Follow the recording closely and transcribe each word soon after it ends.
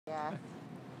Yeah.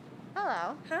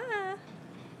 Hello. Hi.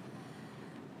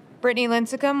 Brittany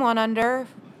Lincicome, 1 under,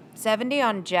 70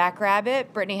 on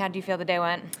Jackrabbit. Brittany, how do you feel the day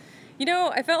went? You know,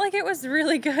 I felt like it was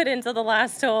really good until the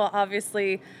last hole,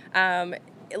 obviously.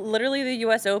 Literally the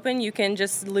US Open, you can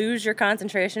just lose your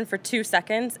concentration for 2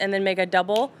 seconds and then make a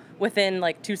double within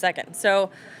like 2 seconds.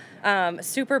 So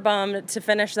super bummed to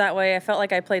finish that way. I felt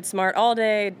like I played smart all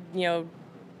day, you know,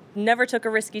 never took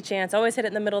a risky chance, always hit it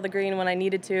in the middle of the green when I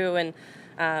needed to, and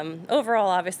overall,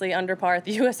 obviously, under par at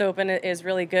the U.S. Open is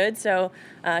really good, so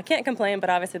can't complain, but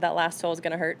obviously that last hole is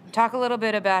going to hurt. Talk a little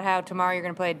bit about how tomorrow you're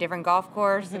going to play a different golf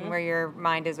course and where your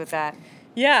mind is with that.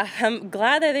 Yeah, I'm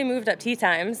glad that they moved up tee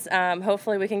times.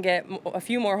 Hopefully we can get a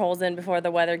few more holes in before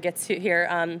the weather gets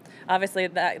here. Obviously,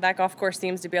 that golf course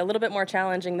seems to be a little bit more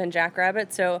challenging than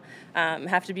Jackrabbit, so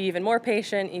have to be even more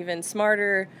patient, even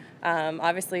smarter.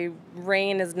 Obviously,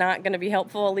 rain is not going to be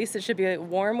helpful. At least it should be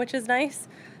warm, which is nice.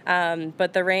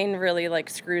 But the rain really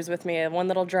screws with me. One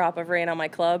little drop of rain on my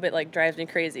club, it drives me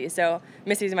crazy. So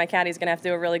Missy, my caddy, is going to have to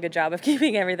do a really good job of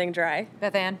keeping everything dry.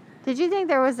 Beth Ann? Did you think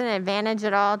there was an advantage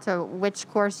at all to which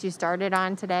course you started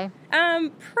on today?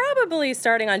 Probably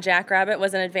starting on Jackrabbit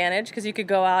was an advantage because you could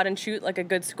go out and shoot a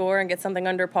good score and get something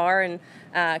under par and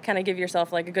kind of give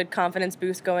yourself a good confidence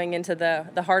boost going into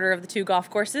the harder of the 2 golf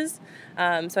courses.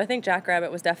 So I think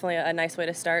Jackrabbit was definitely a nice way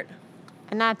to start.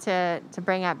 And not to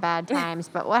bring up bad times,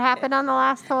 but what happened on the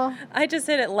last hole? I just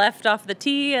hit it left off the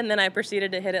tee, and then I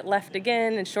proceeded to hit it left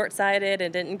again and short-sided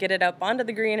and didn't get it up onto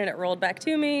the green, and it rolled back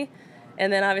to me.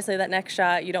 And then obviously that next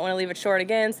shot, you don't want to leave it short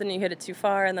again, so then you hit it too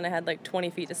far, and then I had 20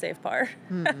 feet to save par.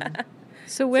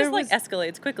 So where just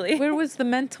escalates quickly. Where was the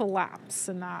mental lapse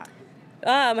in that?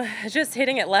 Just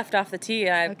hitting it left off the tee.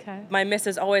 Okay. My miss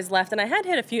is always left, and I had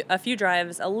hit a few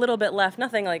drives a little bit left.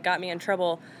 Nothing got me in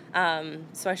trouble.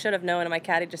 So I should have known. And my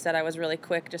caddy just said I was really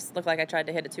quick. Just looked like I tried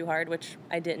to hit it too hard, which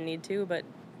I didn't need to. But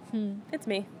it's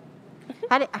me.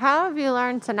 How have you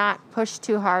learned to not push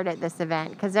too hard at this event?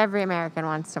 Because every American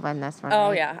wants to win this one. Oh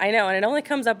right? yeah, I know, and it only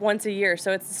comes up once a year,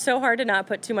 so it's so hard to not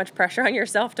put too much pressure on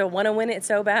yourself to want to win it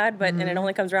so bad. But and it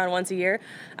only comes around once a year.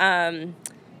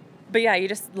 But yeah, you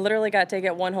just literally got to take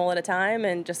it one hole at a time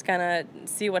and just kind of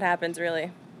see what happens,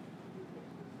 really.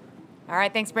 All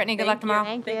right, thanks, Brittany. Good luck tomorrow.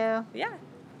 Thank you. Yeah.